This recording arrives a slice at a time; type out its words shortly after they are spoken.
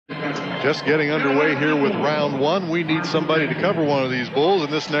Just getting underway here with round one. We need somebody to cover one of these bulls,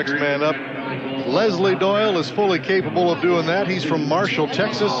 and this next man up, Leslie Doyle, is fully capable of doing that. He's from Marshall,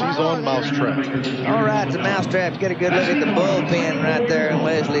 Texas. He's on Mousetrap. All right, the Mousetrap. Get a good look at the bullpen right there in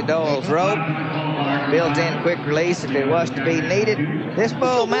Leslie Doyle's rope. Built-in quick release if it was to be needed. This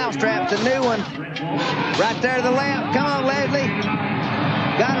bull Mousetrap's a new one. Right there to the left. Come on, Leslie.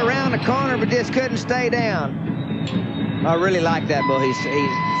 Got around the corner, but just couldn't stay down. I really like that bull. He's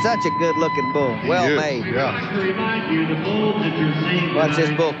such a good-looking bull. Well made. Yeah. Watch this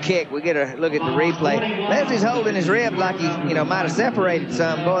bull kick. We get a look at the replay. Leslie's holding his rib like he, might have separated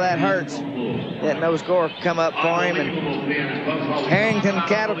some. Boy, that hurts. That no score come up for him. And Herrington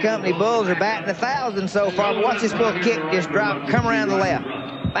Cattle Company bulls are batting 1,000 so far. But watch this bull kick just drop, come around the left.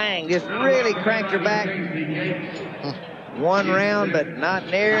 Bang, just really cranked her back. One round, but not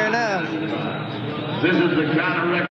near enough. This is the kind of record.